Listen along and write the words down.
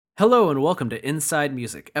Hello and welcome to Inside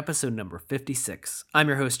Music, episode number 56. I'm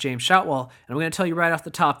your host, James Shoutwell, and I'm going to tell you right off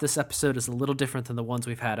the top, this episode is a little different than the ones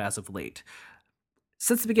we've had as of late.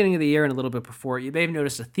 Since the beginning of the year and a little bit before, you may have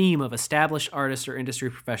noticed a theme of established artists or industry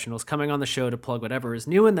professionals coming on the show to plug whatever is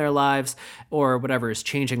new in their lives or whatever is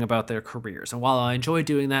changing about their careers. And while I enjoy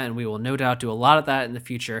doing that, and we will no doubt do a lot of that in the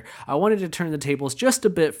future, I wanted to turn the tables just a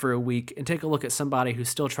bit for a week and take a look at somebody who's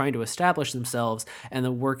still trying to establish themselves and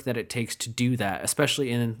the work that it takes to do that, especially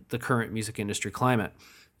in the current music industry climate.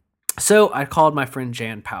 So I called my friend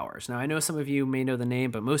Jan Powers. Now, I know some of you may know the name,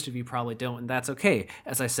 but most of you probably don't, and that's okay.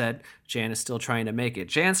 As I said, Jan is still trying to make it.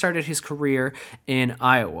 Jan started his career in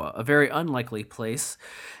Iowa, a very unlikely place,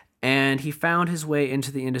 and he found his way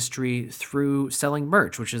into the industry through selling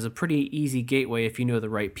merch, which is a pretty easy gateway if you know the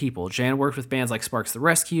right people. Jan worked with bands like Sparks the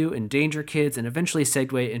Rescue and Danger Kids, and eventually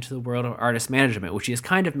segued into the world of artist management, which he has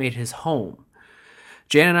kind of made his home.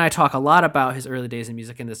 Jan and I talk a lot about his early days in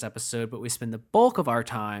music in this episode, but we spend the bulk of our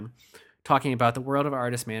time talking about the world of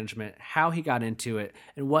artist management, how he got into it,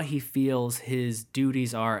 and what he feels his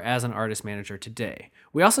duties are as an artist manager today.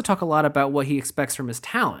 We also talk a lot about what he expects from his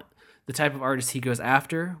talent, the type of artists he goes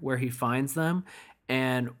after, where he finds them,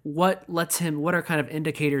 and what are kind of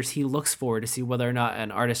indicators he looks for to see whether or not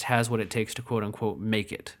an artist has what it takes to quote unquote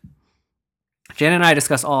make it. Jan and I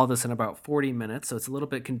discuss all of this in about 40 minutes, so it's a little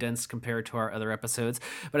bit condensed compared to our other episodes,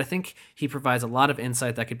 but I think he provides a lot of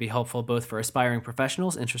insight that could be helpful both for aspiring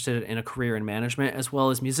professionals interested in a career in management, as well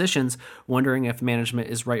as musicians wondering if management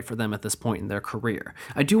is right for them at this point in their career.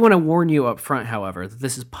 I do want to warn you up front, however, that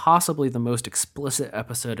this is possibly the most explicit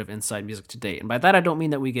episode of Inside Music to date, and by that I don't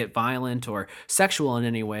mean that we get violent or sexual in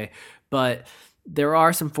any way, but there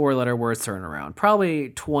are some four-letter words thrown around,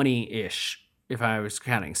 probably 20-ish. If I was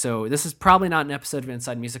counting. So this is probably not an episode of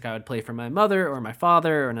Inside Music I would play for my mother or my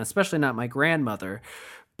father, and especially not my grandmother.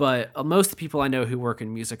 But most of the people I know who work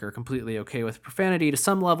in music are completely okay with profanity to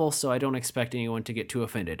some level, so I don't expect anyone to get too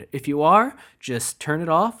offended. If you are, just turn it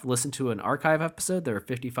off, listen to an archive episode. There are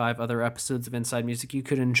 55 other episodes of Inside Music you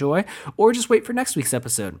could enjoy, or just wait for next week's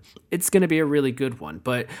episode. It's going to be a really good one,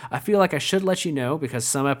 but I feel like I should let you know because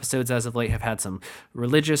some episodes as of late have had some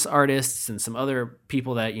religious artists and some other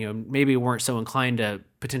people that, maybe weren't so inclined to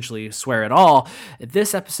potentially swear at all.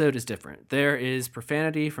 This episode is different. There is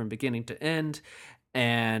profanity from beginning to end,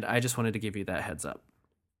 and I just wanted to give you that heads up.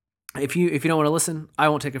 If you don't want to listen, I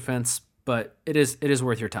won't take offense, but it is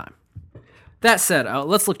worth your time. That said,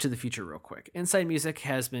 let's look to the future real quick. Inside Music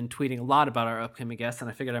has been tweeting a lot about our upcoming guests, and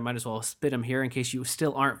I figured I might as well spit them here in case you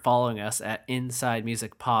still aren't following us at Inside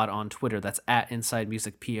Music Pod on Twitter. That's at Inside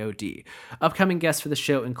Music Pod. Upcoming guests for the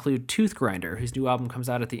show include Tooth Grinder, whose new album comes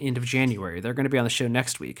out at the end of January. They're going to be on the show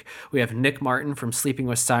next week. We have Nick Martin from Sleeping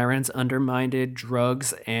with Sirens, Underminded,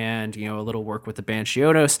 Drugs, and a little work with the band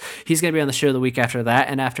Chiodos. He's going to be on the show the week after that,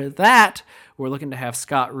 and after that, we're looking to have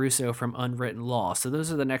Scott Russo from Unwritten Law. So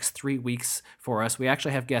those are the next 3 weeks for us. We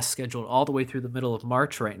actually have guests scheduled all the way through the middle of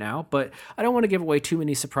March right now, but I don't want to give away too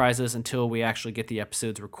many surprises until we actually get the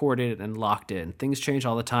episodes recorded and locked in. Things change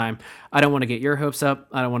all the time. I don't want to get your hopes up.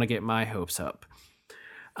 I don't want to get my hopes up.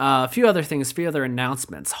 A few other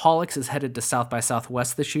announcements. Holix is headed to South by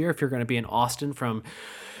Southwest this year. If you're going to be in Austin from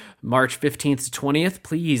March 15th to 20th,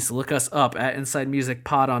 please look us up at Inside Music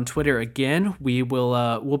Pod on Twitter again.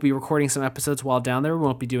 We'll be recording some episodes while down there. We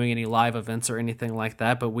won't be doing any live events or anything like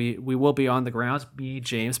that, but we will be on the ground. Me,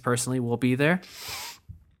 James, personally, will be there.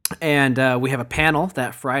 And we have a panel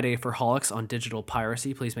that Friday for Holix on digital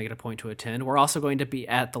piracy. Please make it a point to attend. We're also going to be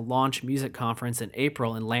at the Launch Music Conference in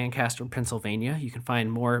April in Lancaster, Pennsylvania. You can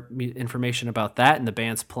find more information about that and the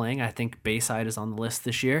bands playing. I think Bayside is on the list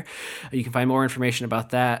this year. You can find more information about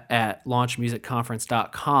that at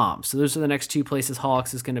launchmusicconference.com. So those are the next two places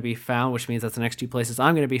Holix is going to be found, which means that's the next two places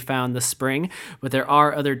I'm going to be found this spring. But there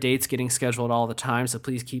are other dates getting scheduled all the time, so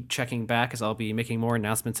please keep checking back as I'll be making more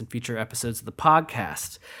announcements in future episodes of the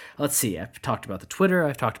podcast. Let's see, I've talked about the Twitter,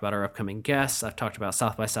 I've talked about our upcoming guests, I've talked about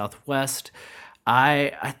South by Southwest.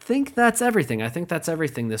 I think that's everything. I think that's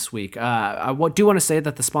everything this week. I do want to say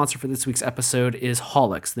that the sponsor for this week's episode is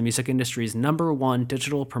Holix, the music industry's #1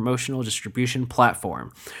 digital promotional distribution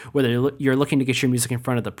platform. Whether you're looking to get your music in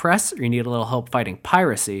front of the press or you need a little help fighting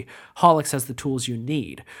piracy, Holix has the tools you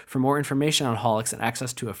need. For more information on Holix and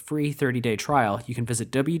access to a free 30-day trial, you can visit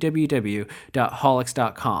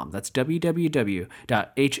www.holix.com. That's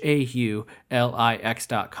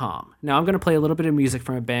www.haulix.com. Now I'm going to play a little bit of music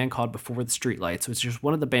from a band called Before the Streetlights, which is just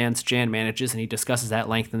one of the bands Jan manages, and he discusses at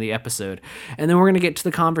length in the episode. And then we're going to get to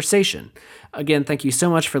the conversation. Again, thank you so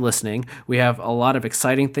much for listening. We have a lot of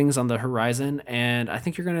exciting things on the horizon, and I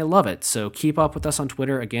think you're going to love it. So keep up with us on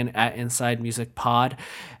Twitter, again, at Inside Music Pod.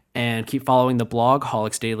 and keep following the blog,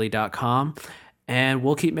 holicsdaily.com. And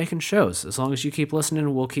we'll keep making shows. As long as you keep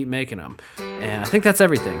listening, we'll keep making them. And I think that's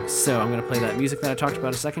everything. So I'm going to play that music that I talked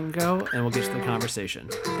about a second ago, and we'll get to the conversation.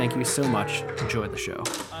 Thank you so much. Enjoy the show.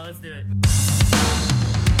 All right, let's do it.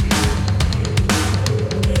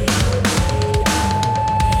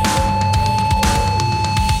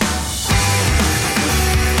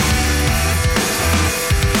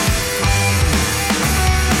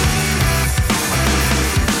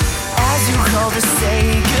 As you call to say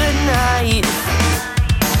goodnight,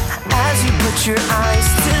 as you put your eyes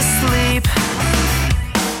to sleep,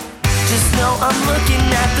 just know I'm looking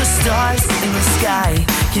at the stars in the sky.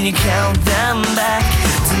 Can you count them back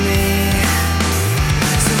to me?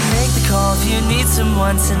 So make the call if you need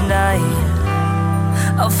someone tonight.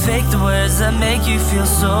 I'll fake the words that make you feel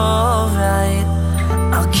so right.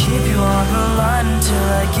 I'll keep you on the line until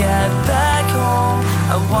I get back home.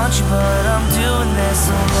 I want you but I'm doing this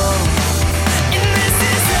alone. And this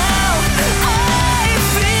is how I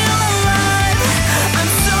feel alive.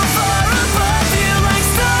 I'm so far above you like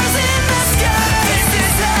stars in the sky. This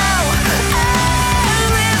is how I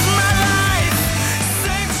live my life.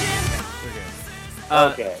 Searching.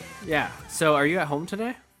 Okay. Yeah. So are you at home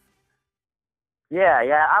today?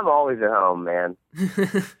 Yeah, I'm always at home, man.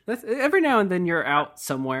 Every now and then you're out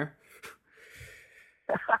somewhere.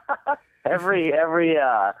 every 1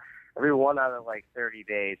 out of like 30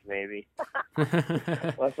 days, maybe.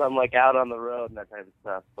 Unless I'm like out on the road and that type of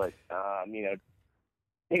stuff. But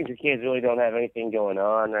Danger Kids really don't have anything going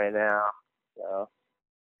on right now. So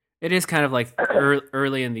It is kind of like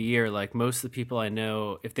early in the year. Like most of the people I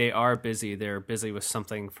know, if they are busy, they're busy with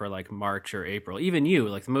something for like March or April. Even you,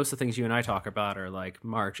 like most of the things you and I talk about are like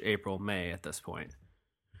March, April, May at this point.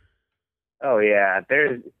 oh yeah,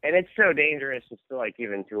 and it's so dangerous to still like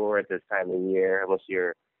even tour at this time of year unless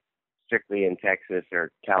you're strictly in Texas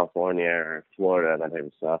or California or Florida and that type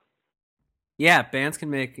of stuff. Yeah, bands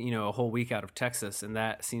can make, a whole week out of Texas, and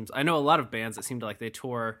that seems, I know a lot of bands that seem to like they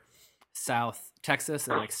tour South Texas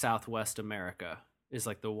and like Southwest America is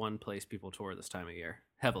like the one place people tour this time of year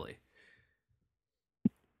heavily.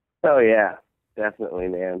 Oh yeah, definitely,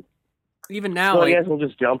 man. Even now, So I like, guess we'll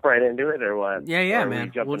just jump right into it, or what? Yeah, Or are man. we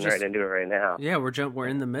jumping We'll just- right into it right now. yeah, we're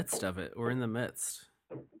in the midst of it. We're in the midst.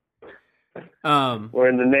 We're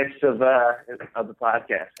in the midst of the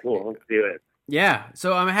podcast. Cool, let's do it. Yeah,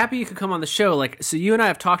 so I'm happy you could come on the show. Like, so you and I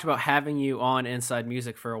have talked about having you on Inside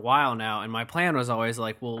Music for a while now, and my plan was always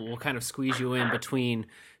like, we'll kind of squeeze you in between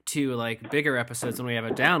two like bigger episodes when we have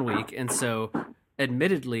a down week. And so,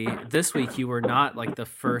 admittedly, this week you were not like the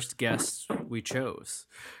first guest we chose.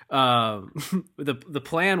 The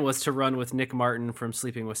plan was to run with Nick Martin from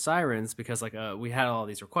Sleeping with Sirens because like we had all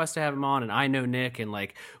these requests to have him on, and I know Nick, and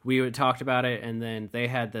like we had talked about it, and then they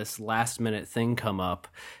had this last minute thing come up,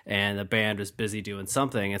 and the band was busy doing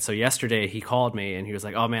something, and so yesterday he called me and he was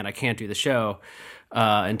like, "Oh man, I can't do the show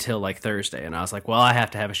until like Thursday," and I was like, "Well, I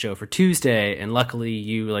have to have a show for Tuesday," and luckily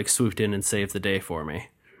you like swooped in and saved the day for me.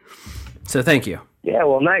 So thank you. Yeah,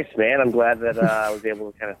 well, nice, man. I'm glad that I was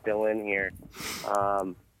able to kind of fill in here.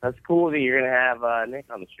 That's cool that you're going to have Nick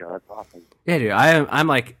on the show. That's awesome. Yeah, dude, I'm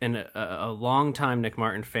like a long time Nick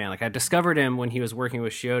Martin fan. Like I discovered him when he was working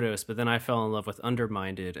with Chiodos, but then I fell in love with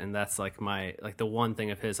Underminded, and that's like the one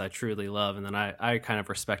thing of his I truly love. And then I kind of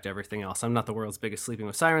respect everything else. I'm not the world's biggest Sleeping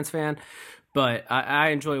with Sirens fan, but I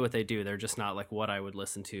enjoy what they do. They're just not like what I would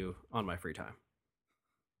listen to on my free time.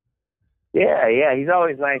 Yeah, he's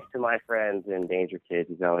always nice to my friends in Danger Kids.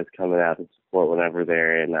 He's always coming out to support whenever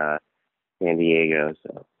they're in San Diego,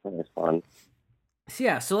 so that's fun.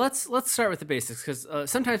 Yeah, so let's start with the basics, because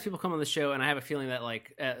sometimes people come on the show and I have a feeling that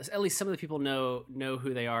like at least some of the people know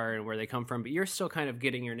who they are and where they come from, but you're still kind of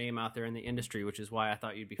getting your name out there in the industry, which is why I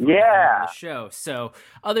thought you'd be fun to have on the show. So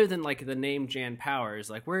other than like the name Jan Powers,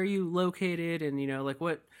 like where are you located, and like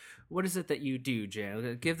what is it that you do,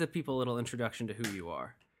 Jan? Give the people a little introduction to who you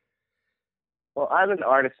are. Well, I'm an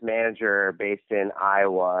artist manager based in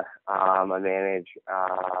Iowa. I manage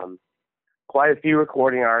quite a few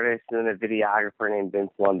recording artists and a videographer named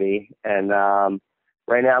Vince Lumby. And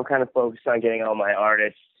right now I'm kind of focused on getting all my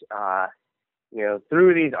artists,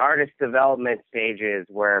 through these artist development stages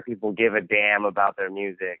where people give a damn about their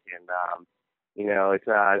music. And,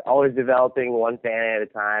 it's always developing one fan at a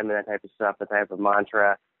time and that type of stuff, the type of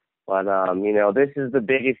mantra. But, this is the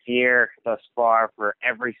biggest year thus far for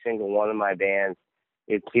every single one of my bands.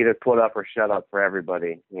 It's either put up or shut up for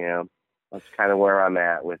everybody, That's kind of where I'm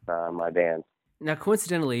at with my band. Now,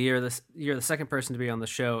 coincidentally, you're the second person to be on the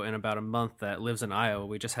show in about a month that lives in Iowa.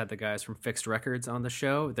 We just had the guys from Fixed Records on the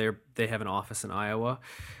show. They have an office in Iowa.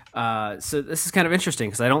 So this is kind of interesting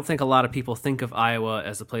because I don't think a lot of people think of Iowa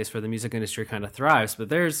as a place where the music industry kind of thrives.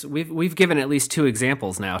 But we've given at least 2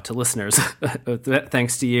 examples now to listeners,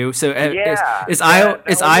 thanks to you. So is Iowa?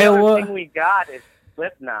 The other thing we got is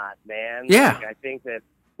Slipknot, man. Yeah, I think that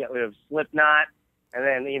we have Slipknot, and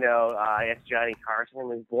then I guess Johnny Carson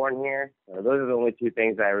was born here. So those are the only 2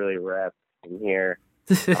 things I really rep from here.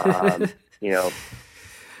 Are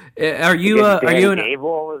you an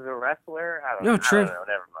Gable was a wrestler? I don't know. True. I don't know.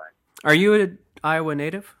 Never mind. Are you an Iowa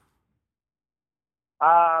native?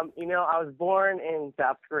 I was born in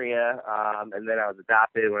South Korea, and then I was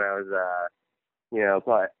adopted when I was,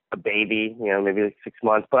 probably a baby, maybe like 6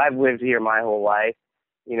 months. But I've lived here my whole life.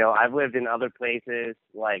 I've lived in other places,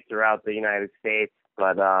 like throughout the United States,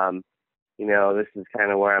 but, this is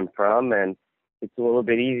kind of where I'm from, and it's a little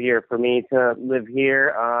bit easier for me to live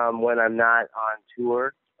here when I'm not on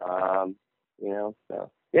tour, so,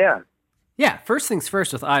 yeah. Yeah, first things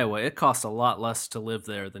first with Iowa, it costs a lot less to live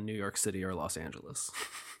there than New York City or Los Angeles.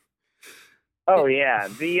 Oh, yeah.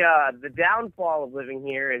 The downfall of living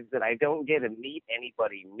here is that I don't get to meet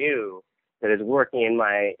anybody new that is working in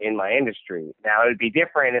my industry. Now, it would be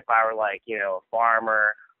different if I were like, a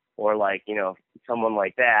farmer or like, someone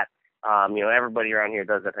like that. Everybody around here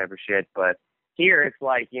does that type of shit. But here it's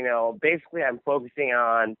like, basically I'm focusing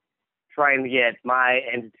on trying to get my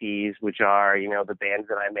entities, which are, the bands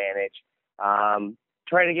that I manage,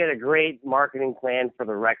 trying to get a great marketing plan for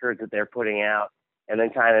the records that they're putting out and then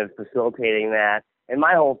kind of facilitating that. And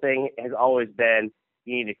my whole thing has always been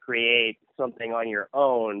you need to create something on your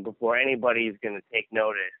own before anybody's going to take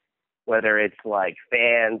notice, whether it's like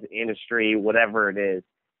fans, industry, whatever it is.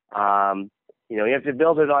 You have to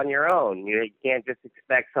build it on your own. You can't just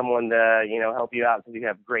expect someone to, help you out because you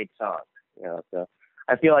have great songs. So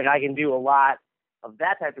I feel like I can do a lot of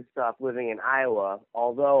that type of stuff living in Iowa.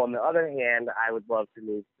 Although on the other hand, I would love to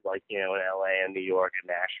move to like, in LA and New York and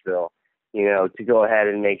Nashville, to go ahead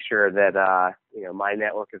and make sure that, my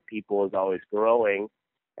network of people is always growing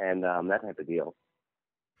and that type of deal.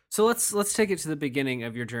 So let's take it to the beginning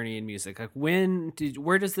of your journey in music. Like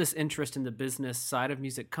where does this interest in the business side of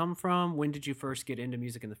music come from? When did you first get into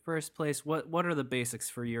music in the first place? What are the basics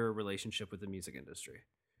for your relationship with the music industry?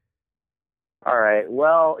 All right.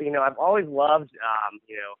 Well, I've always loved,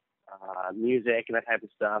 music and that type of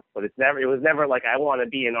stuff, but it was never like I want to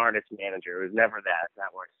be an artist manager. It was never that. It's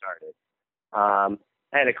not where it started.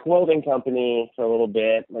 I had a clothing company for a little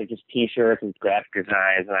bit, like just T-shirts and graphic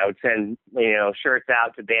designs, and I would send, shirts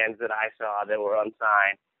out to bands that I saw that were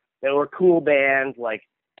unsigned. They were cool bands, like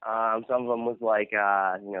some of them was like,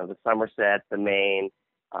 the Somerset, the Maine,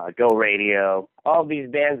 Go Radio, all these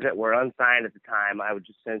bands that were unsigned at the time. I would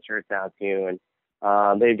just send shirts out to, and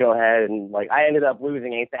they'd go ahead and like I ended up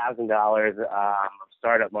losing $8,000 of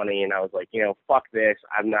startup money, and I was like, fuck this,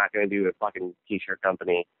 I'm not going to do a fucking T-shirt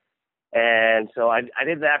company. And so I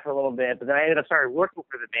did that for a little bit, but then I ended up started working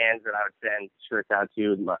for the bands that I would send shirts out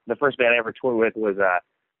to. The first band I ever toured with was a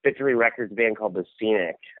Victory Records band called The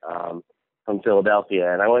Scenic from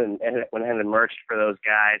Philadelphia, and I went ahead and merched for those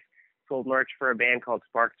guys. Sold merch for a band called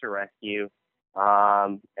Sparks to Rescue,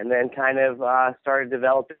 and then kind of started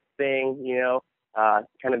developing,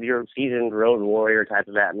 kind of your seasoned road warrior type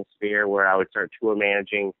of atmosphere where I would start tour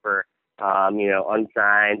managing for,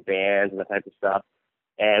 unsigned bands and that type of stuff.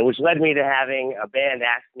 And which led me to having a band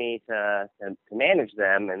ask me to manage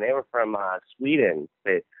them, and they were from Sweden.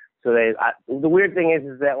 The weird thing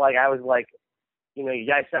is that like I was like, you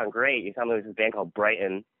guys sound great. You sound like this band called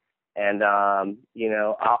Brighton, and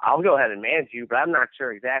I'll go ahead and manage you, but I'm not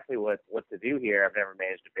sure exactly what to do here. I've never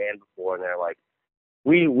managed a band before, and they're like,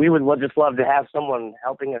 we would just love to have someone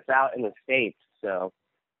helping us out in the States. So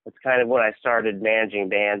that's kind of when I started managing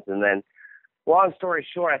bands, and then. Long story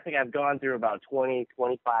short, I think I've gone through about 20,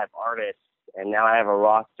 25 artists, and now I have a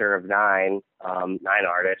roster of nine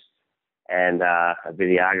artists and a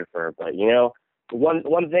videographer. But,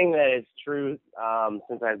 one thing that is true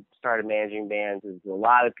since I've started managing bands is a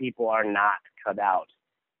lot of people are not cut out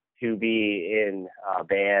to be in a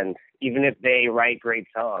band, even if they write great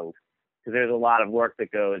songs, because there's a lot of work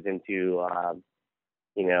that goes into,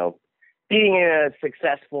 being a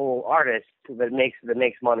successful artist that makes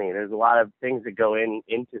money. There's a lot of things that go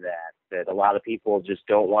into that a lot of people just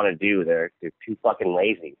don't want to do. They're too fucking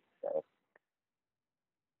lazy. So.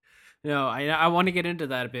 No, I want to get into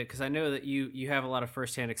that a bit because I know that you have a lot of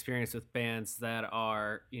firsthand experience with bands that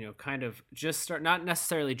are, kind of not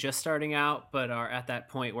necessarily just starting out, but are at that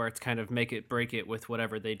point where it's kind of make it, break it with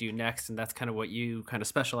whatever they do next. And that's kind of what you kind of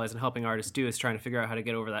specialize in helping artists do, is trying to figure out how to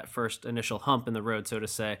get over that first initial hump in the road, so to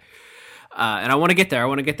say. And I want to get there.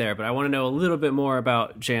 But I want to know a little bit more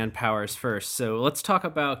about Jan Powers first. So let's talk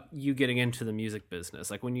about you getting into the music business.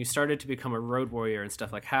 Like when you started to become a road warrior and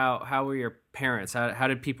stuff. Like how were your parents? How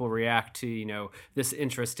did people react to this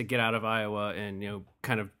interest to get out of Iowa and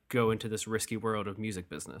kind of go into this risky world of music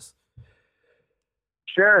business?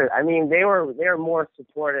 Sure. I mean, they were more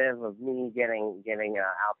supportive of me getting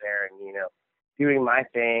out there and doing my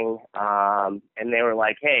thing. And they were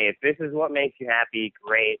like, "Hey, if this is what makes you happy,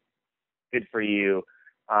 great, good for you."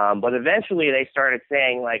 But eventually, they started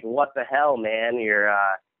saying like, "What the hell, man? You're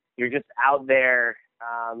just out there,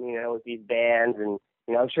 with these bands, and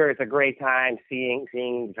I'm sure it's a great time seeing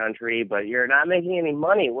the country, but you're not making any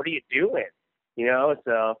money. What are you doing?"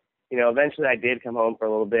 So. Eventually I did come home for a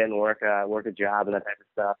little bit and work a job and that type of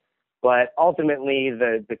stuff. But ultimately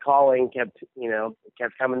the calling kept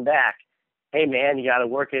coming back. Hey man, you got to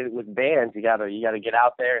work it with bands. You got to get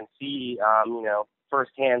out there and see,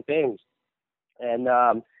 firsthand things. And,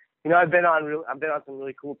 I've been on some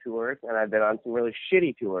really cool tours and I've been on some really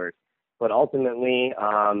shitty tours, but ultimately,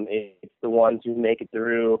 it's the ones who make it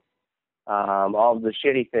through, all of the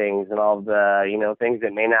shitty things and all of the, things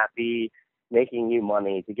that may not be making you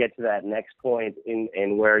money to get to that next point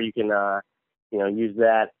in where you can, use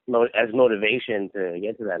that as motivation to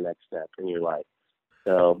get to that next step in your life.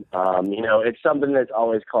 So, it's something that's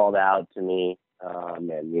always called out to me,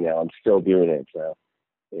 and, I'm still doing it. So,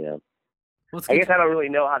 I guess I don't really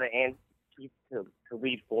know how to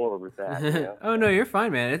lead forward with that. Oh no, you're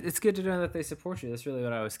fine, man. It's good to know that they support you. That's really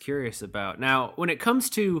what I was curious about. Now, when it comes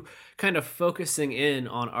to kind of focusing in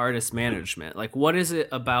on artist management, like what is it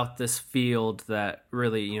about this field that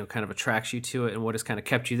really, kind of attracts you to it, and what has kind of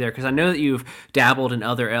kept you there? Because I know that you've dabbled in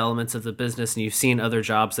other elements of the business and you've seen other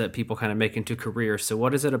jobs that people kind of make into careers. So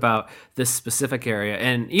what is it about this specific area,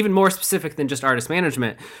 and even more specific than just artist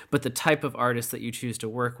management, but the type of artist that you choose to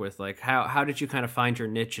work with? Like how did you kind of find your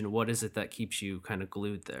niche, and what is it that keeps you kind of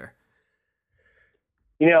glued there?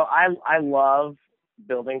 I love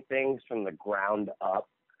building things from the ground up.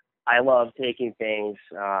 I love taking things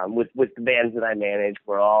with the bands that I manage.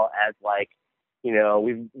 We're all as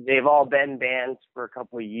they've all been bands for a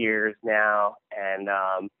couple of years now, and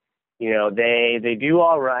they do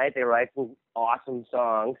all right. They write some awesome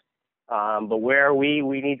songs, but where we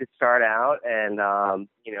need to start out and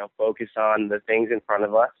focus on the things in front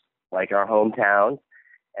of us, like our hometowns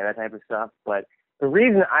and that type of stuff. But the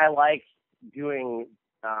reason I like doing,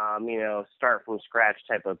 start from scratch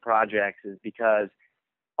type of projects is because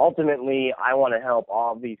ultimately I want to help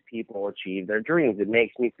all of these people achieve their dreams. It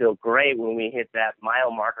makes me feel great when we hit that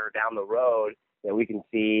mile marker down the road that we can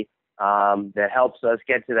see that helps us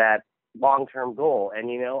get to that long-term goal. And,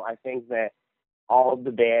 I think that all of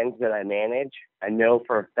the bands that I manage, I know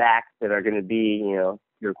for a fact that are going to be,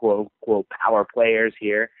 your quote-unquote power players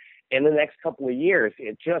here in the next couple of years.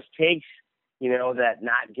 It just takes that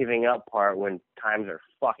not giving up part when times are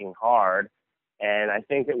fucking hard. And I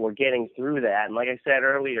think that we're getting through that. And like I said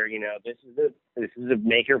earlier, this is a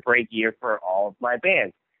make or break year for all of my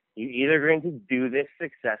bands. You're either going to do this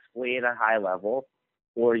successfully at a high level,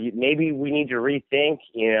 or maybe we need to rethink,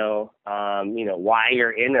 why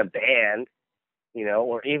you're in a band,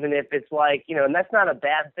 or even if it's like, and that's not a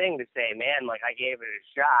bad thing to say, man, like I gave it a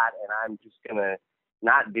shot and I'm just going to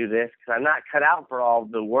not do this because I'm not cut out for all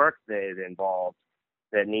the work that it involves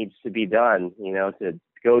that needs to be done, to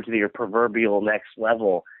go to your proverbial next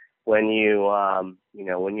level when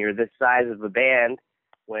when you're this size of a band,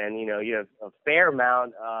 when, you have a fair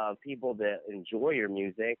amount of people that enjoy your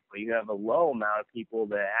music, but you have a low amount of people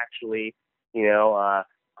that actually,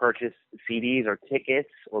 purchase CDs or tickets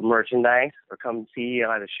or merchandise or come see you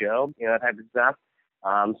at a show, that type of stuff.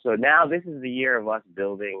 So now this is the year of us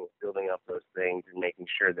building up those things and making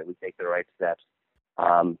sure that we take the right steps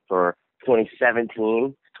for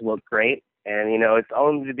 2017 to look great. And, it's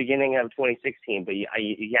only the beginning of 2016, but you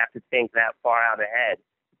have to think that far out ahead,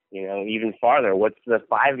 even farther. What's the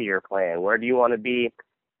 5-year plan? Where do you want to be,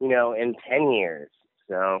 in 10 years?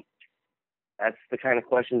 So that's the kind of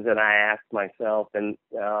questions that I ask myself and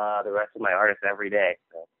the rest of my artists every day.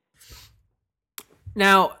 So.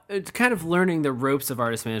 Now, it's kind of learning the ropes of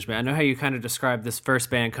artist management. I know how you kind of described this first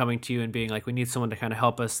band coming to you and being like, we need someone to kind of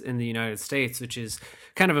help us in the United States, which is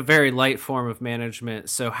kind of a very light form of management.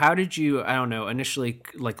 So how did you, initially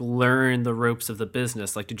learn the ropes of the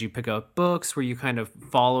business? Like, did you pick up books? Were you kind of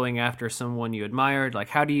following after someone you admired? Like,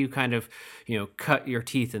 how do you kind of, cut your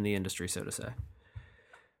teeth in the industry, so to say?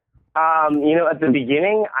 At the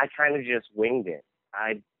beginning, I kind of just winged it.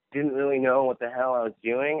 I didn't really know what the hell I was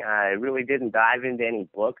doing. I really didn't dive into any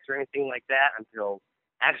books or anything like that until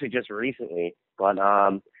actually just recently. But,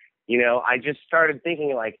 I just started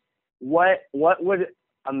thinking what would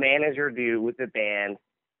a manager do with a band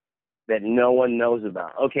that no one knows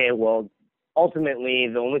about? Okay, well, ultimately,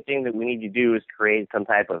 the only thing that we need to do is create some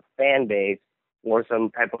type of fan base or some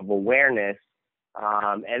type of awareness.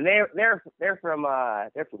 And they're from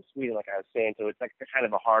Sweden, like I was saying, so it's like kind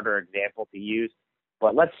of a harder example to use.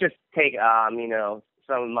 But let's just take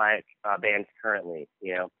some of my bands currently,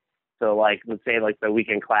 So like let's say like the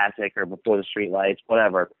Weekend Classic or Before the Streetlights,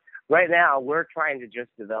 whatever. Right now, we're trying to just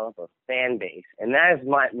develop a fan base, and that is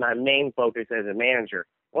my main focus as a manager.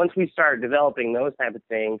 Once we start developing those type of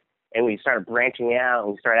things, and we start branching out,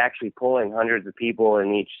 and we start actually pulling hundreds of people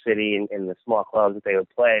in each city in the small clubs that they would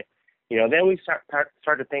play, then we start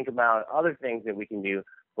to think about other things that we can do.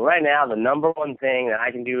 But right now, the number one thing that I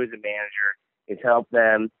can do as a manager is help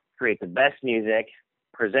them create the best music,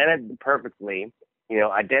 present it perfectly,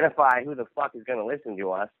 identify who the fuck is going to listen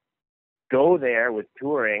to us, go there with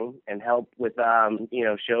touring and help with,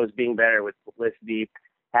 shows being better with publicity,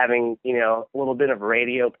 having, a little bit of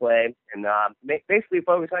radio play, and basically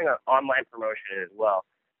focusing on online promotion as well.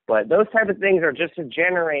 But those type of things are just to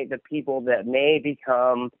generate the people that may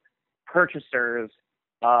become purchasers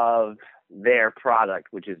of their product,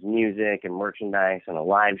 which is music and merchandise and a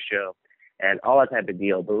live show and all that type of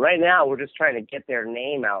deal. But right now, we're just trying to get their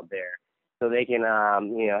name out there so they can,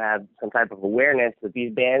 have some type of awareness that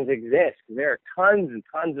these bands exist. Because there are tons and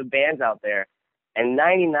tons of bands out there, and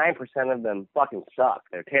 99% of them fucking suck.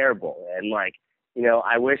 They're terrible. And,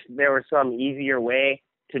 I wish there was some easier way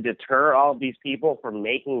to deter all of these people from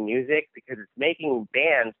making music, because it's making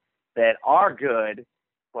bands that are good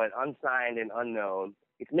but unsigned and unknown.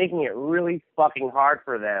 It's making it really fucking hard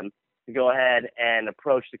for them to go ahead and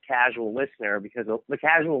approach the casual listener, because the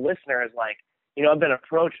casual listener is like, I've been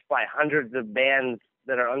approached by hundreds of bands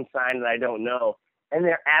that are unsigned that I don't know, and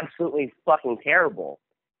they're absolutely fucking terrible.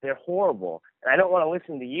 They're horrible. And I don't want to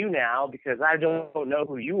listen to you now because I don't know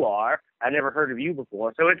who you are. I've never heard of you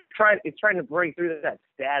before. So it's trying to break through that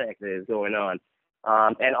static that is going on.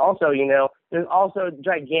 And also, there's also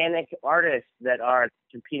gigantic artists that are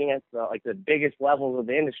competing at the biggest levels of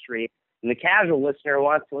the industry, and the casual listener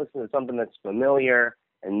wants to listen to something that's familiar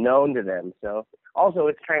and known to them. So also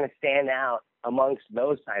it's trying to stand out amongst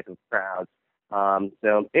those type of crowds.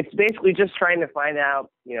 So it's basically just trying to find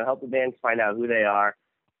out, help the bands find out who they are,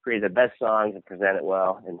 create the best songs and present it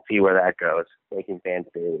well, and see where that goes, making fans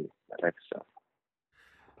big, that type of stuff.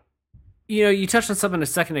 You touched on something a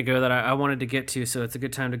second ago that I wanted to get to, so it's a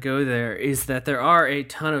good time to go there, is that there are a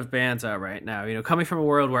ton of bands out right now. Coming from a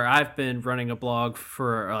world where I've been running a blog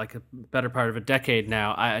for like a better part of a decade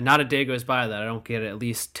now, not a day goes by that I don't get at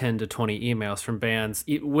least 10 to 20 emails from bands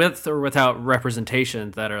with or without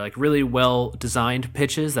representation that are like really well designed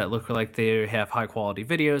pitches that look like they have high quality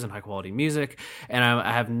videos and high quality music, and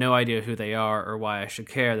I have no idea who they are or why I should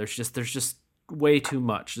care. There's just way too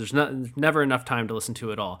much. There's never enough time to listen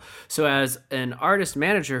to it all. So as an artist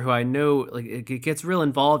manager who I know it gets real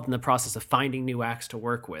involved in the process of finding new acts to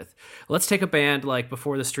work with. Let's take a band like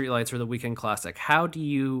Before the Streetlights or the Weekend Classic. How do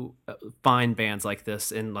you find bands like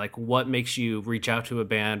this, and what makes you reach out to a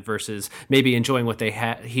band versus maybe enjoying what they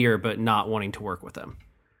hear but not wanting to work with them?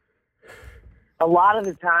 A lot of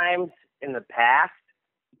the times in the past,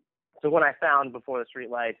 so when I found Before the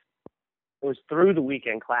Streetlights, it was through the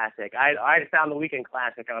Weekend Classic. I found the Weekend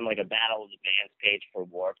Classic on a Battle of the Bands page for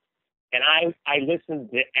Warped, and I listened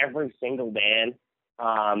to every single band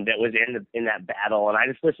that was in that battle, and I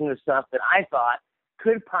just listened to stuff that I thought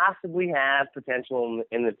could possibly have potential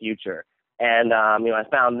in the future. And I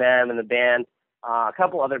found them and the band, a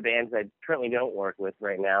couple other bands I currently don't work with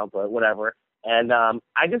right now, but whatever. And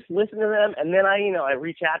I just listened to them, and then I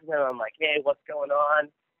reach out to them. I'm like, hey, what's going on?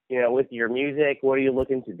 With your music, what are you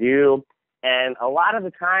looking to do? And a lot of the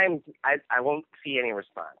times, I won't see any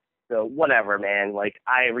response. So whatever, man.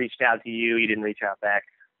 I reached out to you. You didn't reach out back.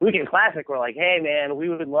 Weekend Classic were like, hey, man, we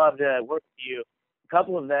would love to work with you. A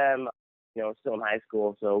couple of them, still in high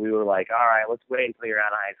school. So we were like, all right, let's wait until you're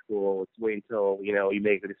out of high school. Let's wait until, you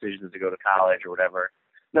make the decisions to go to college or whatever.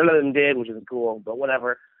 None of them did, which is cool, but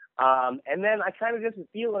whatever. And then I kind of just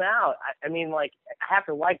feel it out. I have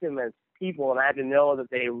to like them as people, and I have to know that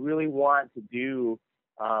they really want to do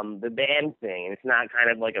the band thing, and it's not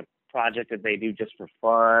kind of like a project that they do just for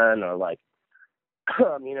fun, or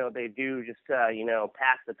they do just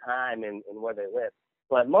pass the time in where they live.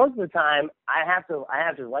 But most of the time, I have to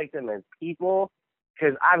like them as people,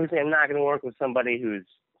 because obviously I'm not going to work with somebody whose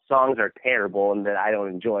songs are terrible and that I don't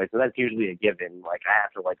enjoy. So that's usually a given. I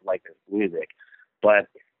have to like their music. But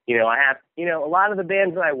a lot of the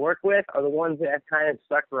bands that I work with are the ones that have kind of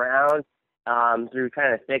stuck around through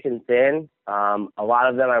kind of thick and thin. A lot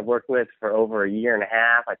of them I've worked with for over a year and a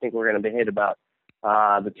half. I think we're going to hit about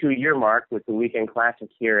the 2-year mark with the Weekend Classic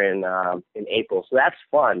here in April. So that's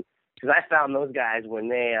fun because I found those guys when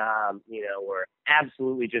they were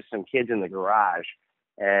absolutely just some kids in the garage,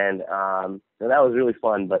 and so that was really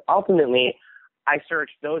fun. But ultimately, I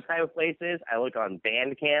searched those type of places. I look on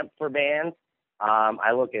Bandcamp for bands.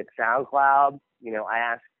 I look at SoundCloud. I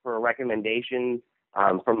ask for recommendations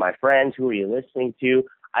from my friends. Who are you listening to?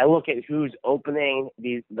 I look at who's opening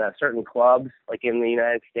the certain clubs, like in the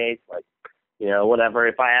United States, like whatever.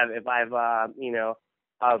 If I have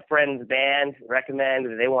a friend's band recommend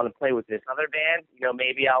that they want to play with this other band,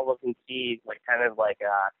 maybe I'll look and see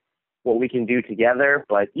what we can do together.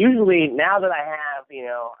 But usually now that I have,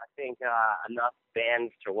 I think enough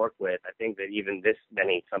bands to work with, I think that even this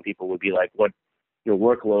many, some people would be like, what, your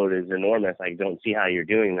workload is enormous. I don't see how you're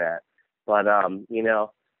doing that. But,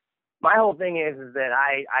 my whole thing is that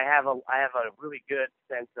I have a really good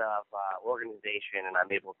sense of organization, and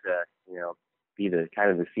I'm able to, be the kind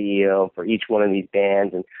of the CEO for each one of these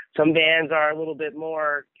bands. And some bands are a little bit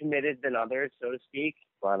more committed than others, so to speak,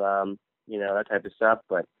 but, that type of stuff.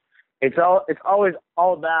 But it's always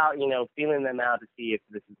all about, feeling them out to see if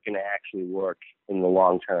this is going to actually work in the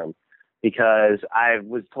long term. Because I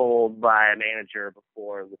was told by a manager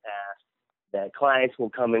before in the past that clients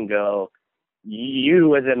will come and go.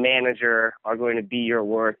 You as a manager are going to be your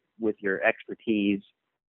worth with your expertise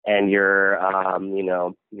and your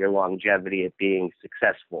longevity at being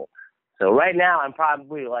successful. So right now I'm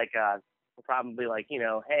probably like, hey,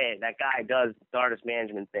 that guy does the artist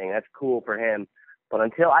management thing. That's cool for him. But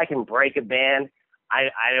until I can break a band,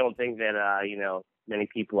 I don't think that, many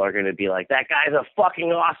people are going to be like, that guy's a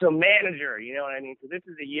fucking awesome manager. You know what I mean? So this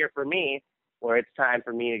is a year for me where it's time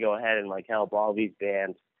for me to go ahead and help all these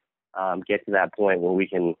bands get to that point where we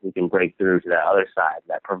can break through to that other side,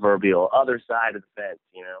 that proverbial other side of the fence,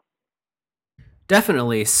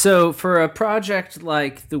 Definitely. So for a project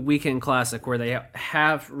like the Weekend Classic, where they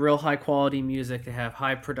have real high quality music, they have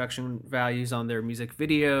high production values on their music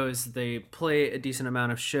videos, they play a decent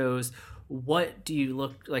amount of shows, what do you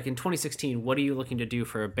look like in 2016? What are you looking to do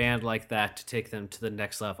for a band like that to take them to the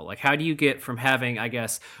next level? Like, how do you get from having, I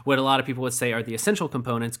guess, what a lot of people would say are the essential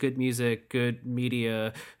components, good music, good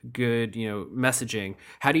media, good, messaging.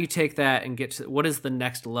 How do you take that and get to, what is the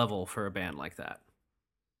next level for a band like that?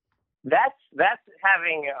 That's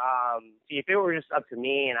having, see, if it were just up to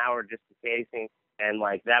me and I were just to say anything and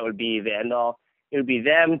that would be the end all, it would be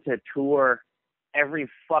them to tour every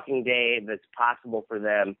fucking day that's possible for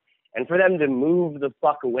them. And for them to move the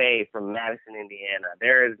fuck away from Madison, Indiana.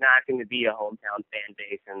 There is not going to be a hometown fan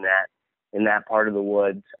base in that part of the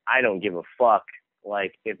woods. I don't give a fuck.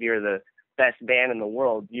 Like, if you're the best band in the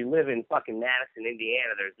world, you live in fucking Madison,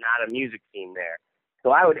 Indiana. There's not a music scene there.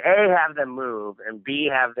 So I would A, have them move, and B,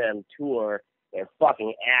 have them tour their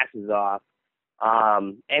fucking asses off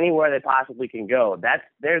anywhere they possibly can go. That's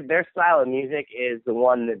their style of music is the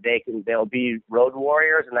one that they'll be road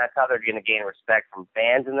warriors, and that's how they're going to gain respect from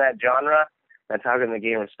fans in that genre. That's how they're going to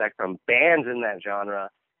gain respect from bands in that genre.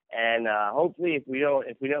 And hopefully, if we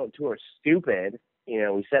don't tour stupid,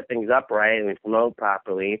 we set things up right and we promote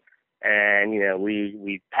properly, and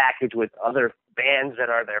we package with other bands that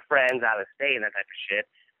are their friends out of state and that type of shit.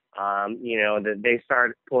 That they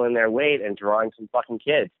start pulling their weight and drawing some fucking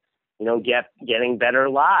kids. Getting better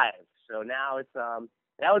live. So now it's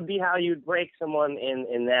that would be how you'd break someone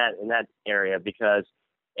in that area, because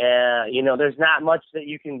there's not much that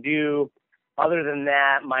you can do other than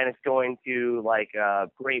that, minus going to a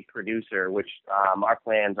great producer, which our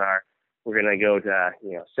plans are. We're gonna go to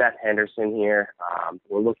Seth Henderson here.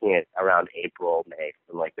 We're looking at around April, May,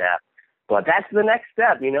 something like that. But that's the next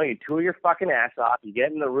step. You tour your fucking ass off. You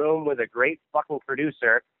get in the room with a great fucking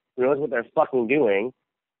producer who knows what they're fucking doing.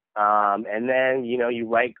 And then, you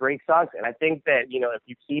write great songs. And I think that, if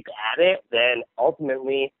you keep at it, then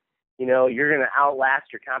ultimately, you're going to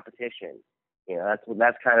outlast your competition.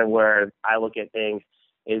 That's kind of where I look at things,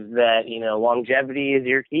 is that, longevity is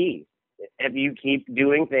your key. If you keep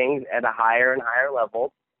doing things at a higher and higher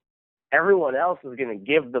level, everyone else is going to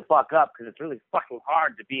give the fuck up, because it's really fucking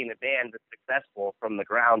hard to be in a band that's successful from the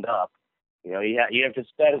ground up. You have to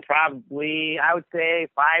spend probably, I would say,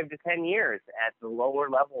 5 to 10 years at the lower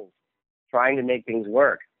levels trying to make things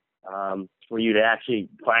work, for you to actually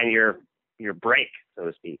find your break, so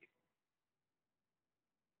to speak.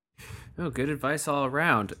 Oh, good advice all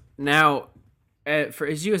around. Now,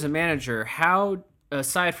 as you as a manager, how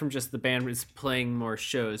aside from just the band is playing more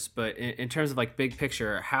shows, but in terms of like big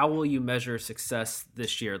picture, how will you measure success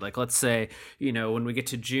this year? Like, let's say, when we get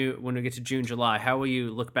to June, July, how will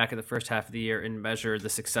you look back at the first half of the year and measure the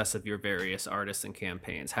success of your various artists and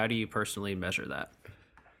campaigns? How do you personally measure that?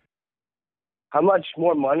 How much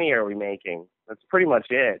more money are we making? That's pretty much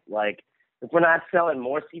it. Like, if we're not selling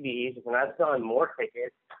more CDs, if we're not selling more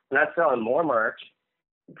tickets, if we're not selling more merch,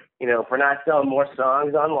 if we're not selling more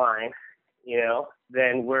songs online,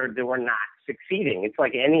 then we're not succeeding. It's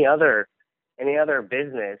like any other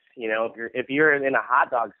business. If you're in a hot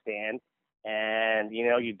dog stand and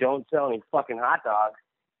you don't sell any fucking hot dogs,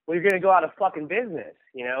 well, you're gonna go out of fucking business.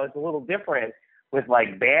 It's a little different with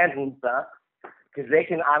like bands and stuff, because they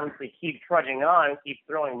can obviously keep trudging on, keep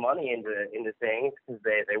throwing money into things because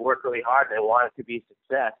they work really hard and they want it to be a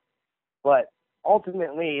success. But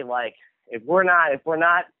ultimately, like, if we're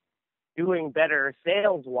not doing better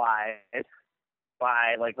sales wise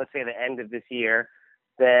by, like, let's say the end of this year,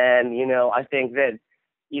 then I think that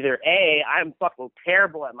either A, I'm fucking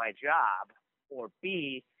terrible at my job, or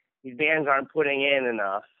B, these bands aren't putting in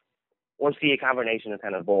enough, or C, a combination of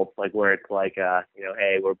kind of both, like where it's like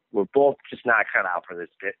hey, we're both just not cut out for this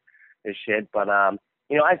shit. But I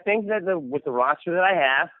think that with the roster that I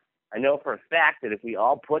have, I know for a fact that if we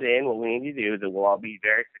all put in what we need to do, that we'll all be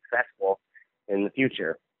very successful in the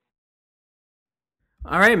future.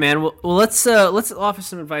 All right, man. Well, let's offer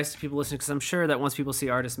some advice to people listening, because I'm sure that once people see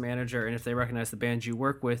Artist Manager and if they recognize the bands you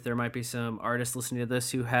work with, there might be some artists listening to this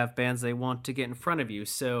who have bands they want to get in front of you.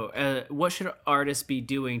 So what should artists be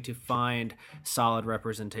doing to find solid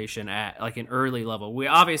representation at like an early level? We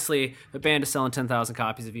obviously, the band is selling 10,000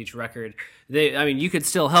 copies of each record. You could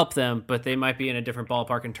still help them, but they might be in a different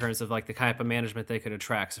ballpark in terms of like the type of management they could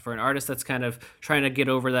attract. So for an artist that's kind of trying to get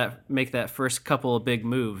over that, make that first couple of big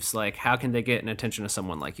moves, like how can they get an attention of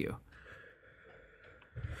someone like you?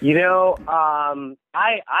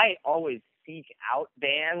 I always seek out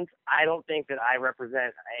bands. I don't think that I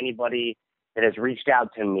represent anybody that has reached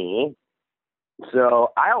out to me.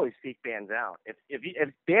 So I always seek bands out.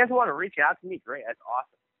 If bands want to reach out to me, great, that's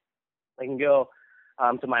awesome. They can go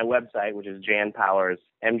to my website, which is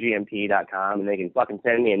janpowersmgmp.com, and they can fucking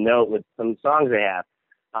send me a note with some songs they have,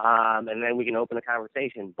 and then we can open a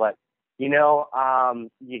conversation. But you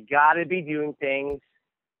got to be doing things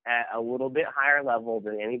at a little bit higher level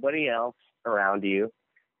than anybody else around you,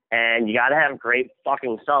 and you got to have great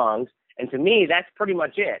fucking songs. And to me, that's pretty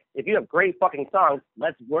much it. If you have great fucking songs,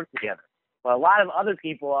 let's work together. But a lot of other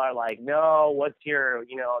people are like, no, what's your,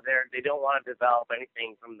 they don't want to develop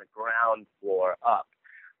anything from the ground floor up.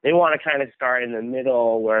 They want to kind of start in the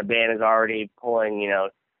middle where a band is already pulling,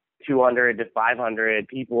 200 to 500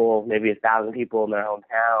 people, maybe 1,000 people in their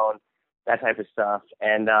hometown, that type of stuff.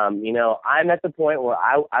 And, I'm at the point where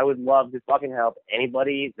I would love to fucking help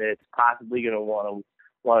anybody that's possibly going to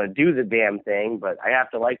want to do the damn thing, but I have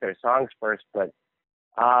to like their songs first. But,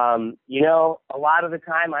 a lot of the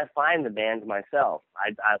time I find the bands myself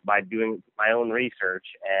by doing my own research.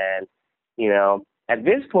 And, at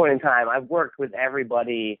this point in time, I've worked with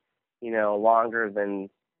everybody, longer than,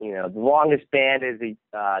 the longest band is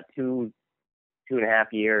 2.5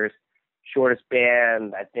 years. Shortest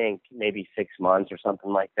band, I think maybe 6 months or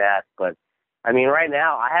something like that. But I mean, right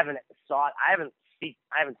now I haven't sought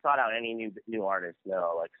out any new artists.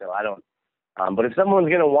 No, like, so I don't. But if someone's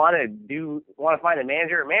gonna want to find a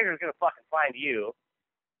manager's gonna fucking find you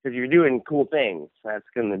because you're doing cool things. That's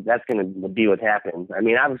gonna be what happens. I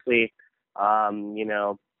mean, obviously,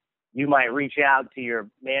 you might reach out to your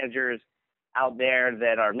managers out there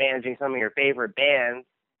that are managing some of your favorite bands,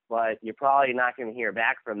 but you're probably not going to hear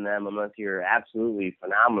back from them unless you're absolutely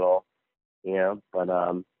phenomenal, But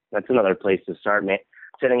that's another place to start,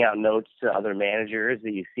 sending out notes to other managers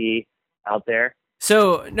that you see out there.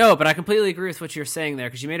 So, no, but I completely agree with what you're saying there,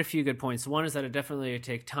 because you made a few good points. One is that it definitely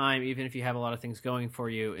take time, even if you have a lot of things going for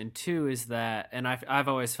you. And two is that, and I've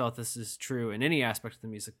always felt this is true in any aspect of the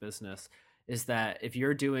music business, is that if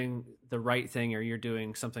you're doing the right thing or you're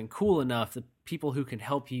doing something cool enough, the people who can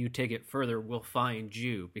help you take it further will find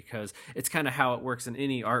you, because it's kind of how it works in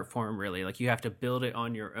any art form, really. Like, you have to build it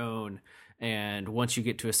on your own. And once you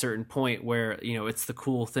get to a certain point where, it's the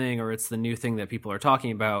cool thing or it's the new thing that people are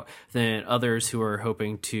talking about, then others who are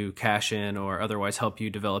hoping to cash in or otherwise help you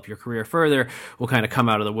develop your career further will kind of come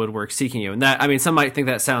out of the woodwork seeking you. And that, I mean, some might think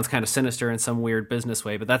that sounds kind of sinister in some weird business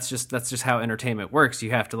way, but that's just how entertainment works. You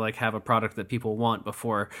have to have a product that people want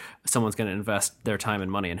before someone's going to invest their time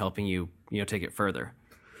and money in helping you, take it further.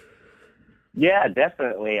 Yeah,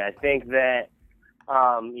 definitely. I think that,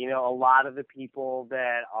 a lot of the people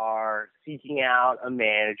that are seeking out a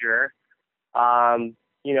manager,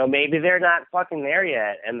 maybe they're not fucking there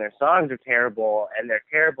yet, and their songs are terrible, and they're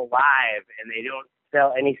terrible live, and they don't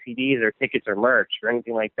sell any CDs or tickets or merch or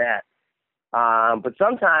anything like that. But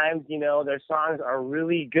sometimes, their songs are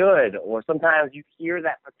really good, or sometimes you hear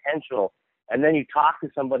that potential, and then you talk to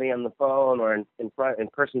somebody on the phone or in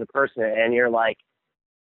person to person, and you're like,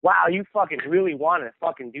 wow, you fucking really want to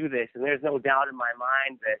fucking do this, and there's no doubt in my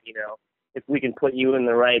mind that, if we can put you in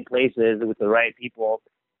the right places with the right people,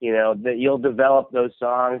 that you'll develop those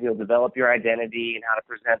songs, you'll develop your identity and how to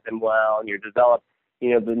present them well, and you'll develop,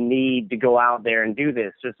 the need to go out there and do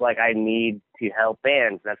this, just like I need to help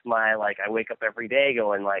bands. That's my, I wake up every day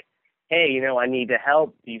going hey, I need to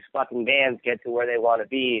help these fucking bands get to where they want to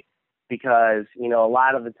be, because, a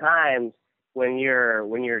lot of the times when you're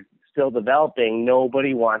still developing,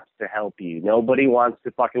 nobody wants to help you. Nobody wants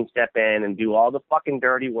to fucking step in and do all the fucking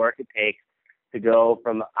dirty work it takes to go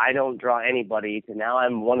from I don't draw anybody to now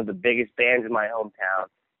I'm one of the biggest bands in my hometown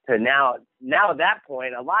to now at that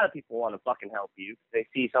point, a lot of people want to fucking help you. They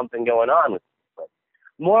see something going on with you. But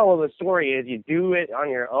moral of the story is you do it on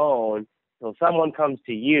your own till someone comes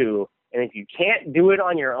to you. And if you can't do it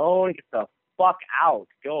on your own, get the fuck out.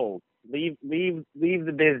 Go. Leave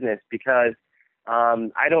the business, because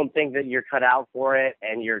I don't think that you're cut out for it,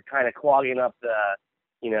 and you're kind of clogging up the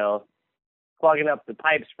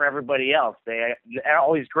pipes for everybody else.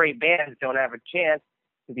 All these great bands don't have a chance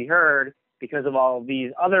to be heard because of all of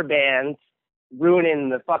these other bands ruining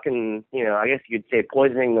the fucking, I guess you could say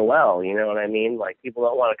poisoning the well, you know what I mean? Like, people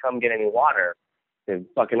don't want to come get any water. They've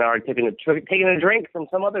fucking already taking a drink from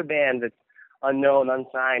some other band that's unknown,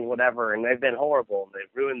 unsigned, whatever, and they've been horrible.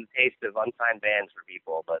 They've ruined the taste of unsigned bands for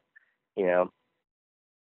people, but,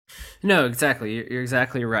 No, exactly. You're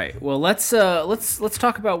exactly right. Well, let's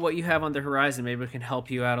talk about what you have on the horizon. Maybe we can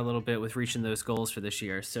help you out a little bit with reaching those goals for this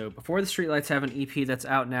year. So, Before the Streetlights have an EP that's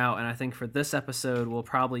out now, and I think for this episode we'll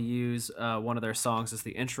probably use one of their songs as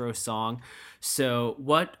the intro song. So,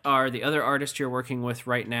 what are the other artists you're working with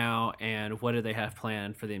right now, and what do they have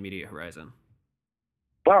planned for the immediate horizon?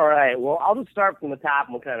 All right. Well, I'll just start from the top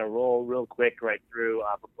and we'll kind of roll real quick right through.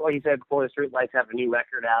 Before the Streetlights have a new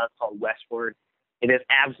record out. It's called Westward. It is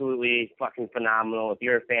absolutely fucking phenomenal. If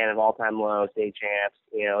you're a fan of All Time Low, State Champs,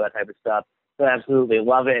 that type of stuff, you'll absolutely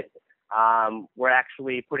love it. We're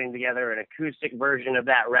actually putting together an acoustic version of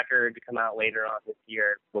that record to come out later on this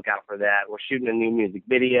year. Look out for that. We're shooting a new music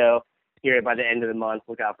video here by the end of the month.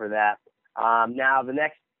 Look out for that. Now, the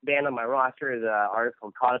next band on my roster is an artist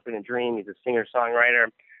called Caught Up in a Dream. He's a singer-songwriter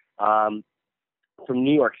from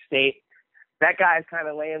New York State. That guy's kind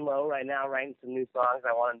of laying low right now, writing some new songs.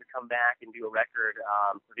 I want him to come back and do a record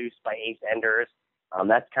produced by Ace Enders.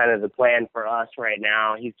 That's kind of the plan for us right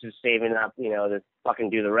now. He's just saving up, to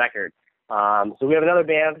fucking do the record. So we have another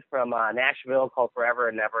band from Nashville called Forever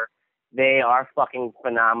and Never. They are fucking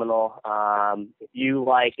phenomenal. If you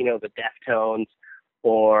like, the Deftones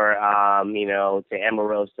or, say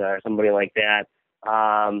Emarosa or somebody like that,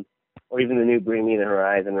 or even the new Bring Me the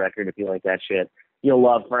Horizon record, if you like that shit, you'll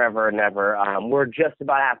love Forever and Never. We're just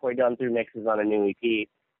about halfway done through mixes on a new EP.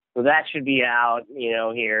 So that should be out,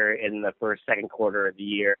 here in the second quarter of the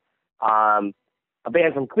year. A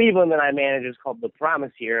band from Cleveland that I manage is called The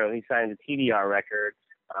Promise Hero. He signed to TDR Records.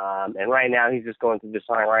 And right now he's just going through the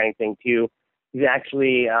songwriting thing too. He's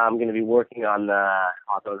actually going to be working on the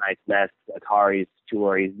Hawthorne Heights Mess Atari's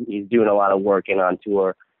tour. He's doing a lot of work on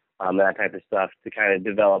tour, that type of stuff to kind of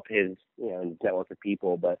develop his network of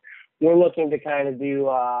people. But we're looking to kind of do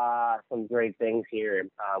some great things here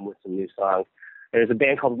with some new songs. There's a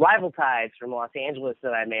band called Rival Tides from Los Angeles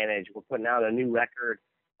that I manage. We're putting out a new record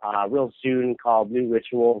real soon called New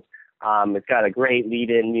Rituals. It's got a great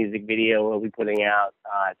lead-in music video we'll be putting out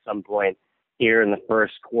at some point here in the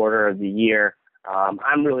first quarter of the year.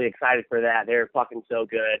 I'm really excited for that. They're fucking so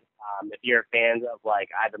good. If you're fans of like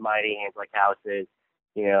I the Mighty, Hands Like Houses,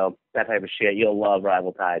 that type of shit, you'll love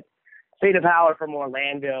Rival Tides. State of Power from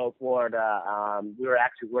Orlando, Florida. We were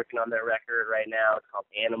actually working on their record right now. It's called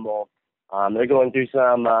Animal. They're going through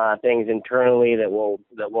some things internally that will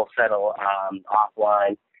settle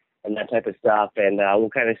offline and that type of stuff, and we'll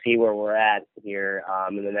kind of see where we're at here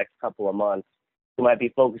in the next couple of months. We might be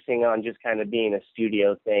focusing on just kind of being a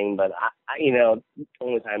studio thing, but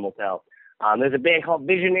only time will tell. There's a band called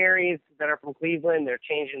Visionaries that are from Cleveland. They're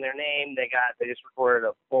changing their name. They just recorded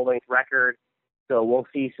a full-length record, so we'll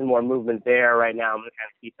see some more movement there. Right now, I'm going to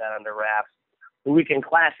kind of keep that under wraps. The Weekend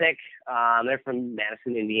Classic, they're from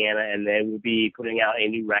Madison, Indiana, and they will be putting out a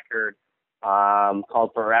new record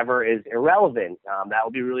called Forever is Irrelevant. That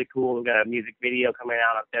will be really cool. We've got a music video coming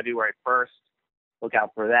out on February 1st. Look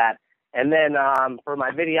out for that. And then for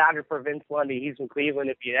my videographer, Vince Lundy, he's from Cleveland.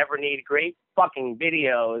 If you ever need great fucking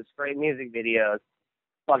videos, great music videos,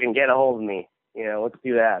 fucking get a hold of me. Let's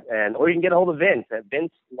do that. Or you can get a hold of Vince at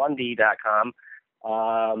vincelundy.com.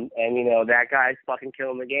 And that guy's fucking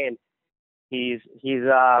killing the game. He's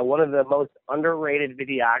one of the most underrated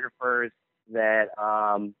videographers that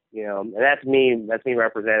and that's me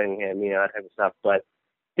representing him, that type of stuff. But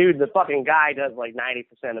dude, the fucking guy does like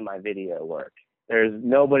 90% of my video work. There's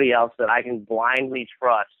nobody else that I can blindly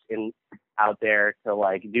trust out there to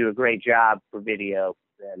like do a great job for video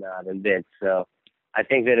than Vince. So I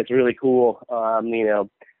think that it's really cool.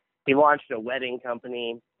 He launched a wedding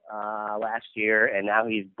company last year, and now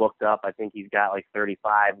he's booked up. I think he's got like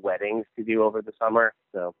 35 weddings to do over the summer.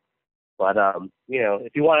 So, but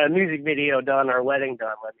if you want a music video done or a wedding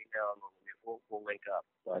done, let me know, and we'll link up.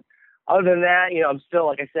 But other than that, I'm still,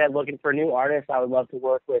 like I said, looking for new artists. I would love to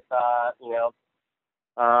work with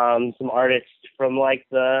some artists from like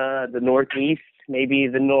the Northeast, maybe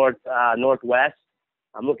the Northwest.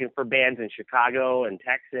 I'm looking for bands in Chicago and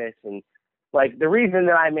Texas, and like the reason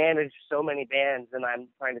that I manage so many bands and I'm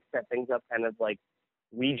trying to set things up kind of like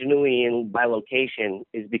regionally and by location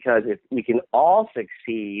is because if we can all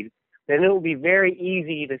succeed, then it will be very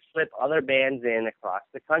easy to slip other bands in across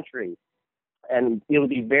the country. And it will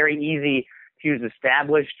be very easy to use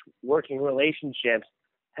established working relationships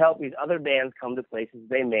to help these other bands come to places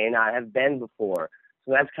they may not have been before.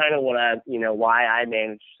 So that's kind of why I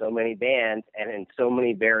manage so many bands and in so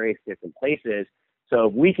many various different places. So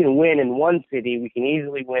if we can win in one city, we can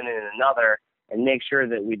easily win in another and make sure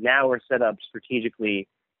that we're set up strategically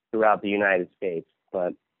throughout the United States.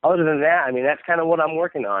 But other than that, that's kind of what I'm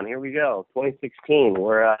working on. Here we go, 2016.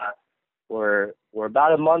 We're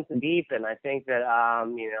about a month deep, and I think that I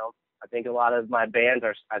think a lot of my bands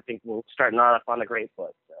we're starting off on a great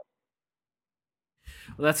foot. So.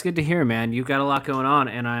 Well, that's good to hear, man. You've got a lot going on,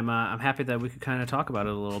 and I'm happy that we could kind of talk about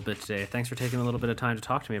it a little bit today. Thanks for taking a little bit of time to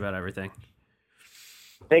talk to me about everything.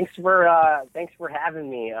 Thanks for having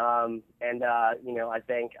me. I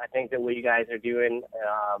think that what you guys are doing,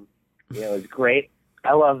 is great.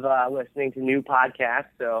 I love listening to new podcasts.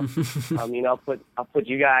 So, I'll put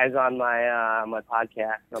you guys on my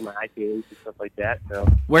podcast on my iTunes and stuff like that. So,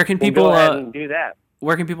 where can people go ahead and do that?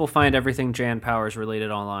 Where can people find everything Jan Powers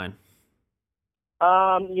related online?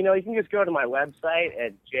 You can just go to my website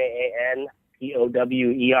at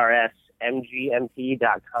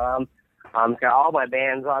janpowersmgmt.com. It's got all my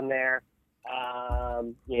bands on there,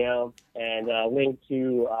 and a link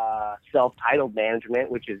to Self-Titled Management,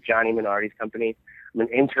 which is Johnny Minardi's company. I'm an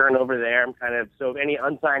intern over there. So if any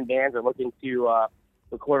unsigned bands are looking to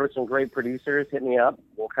record with some great producers, hit me up.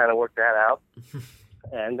 We'll kind of work that out.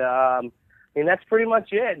 And that's pretty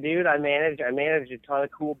much it, dude. I manage a ton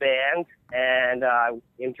of cool bands, and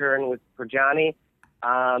intern for Johnny.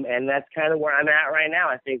 And that's kind of where I'm at right now.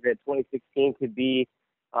 I think that 2016 could be,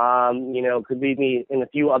 could lead me in a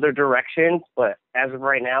few other directions, but as of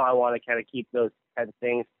right now, I want to kind of keep those kind of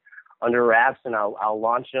things under wraps, and I'll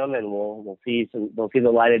launch them, and they'll see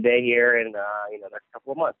the light of day here in next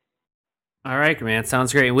couple of months. All right, man,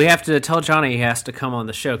 sounds great. We have to tell Johnny he has to come on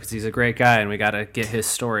the show because he's a great guy, and we got to get his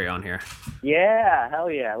story on here. Yeah, hell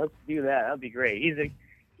yeah, let's do that. That'd be great. He's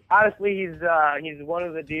one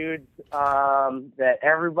of the dudes that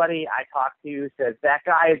everybody I talk to says that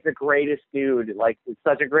guy is the greatest dude. Like, he's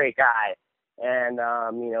such a great guy, and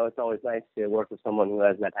it's always nice to work with someone who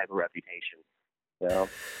has that type of reputation. So,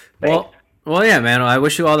 thanks. Well, yeah, man. I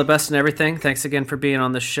wish you all the best and everything. Thanks again for being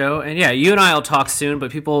on the show. And yeah, you and I will talk soon.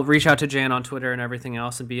 But people reach out to Jan on Twitter and everything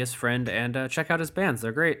else, and be his friend and check out his bands.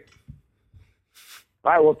 They're great.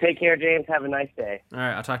 All right. Well, take care, James. Have a nice day. All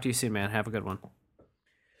right. I'll talk to you soon, man. Have a good one.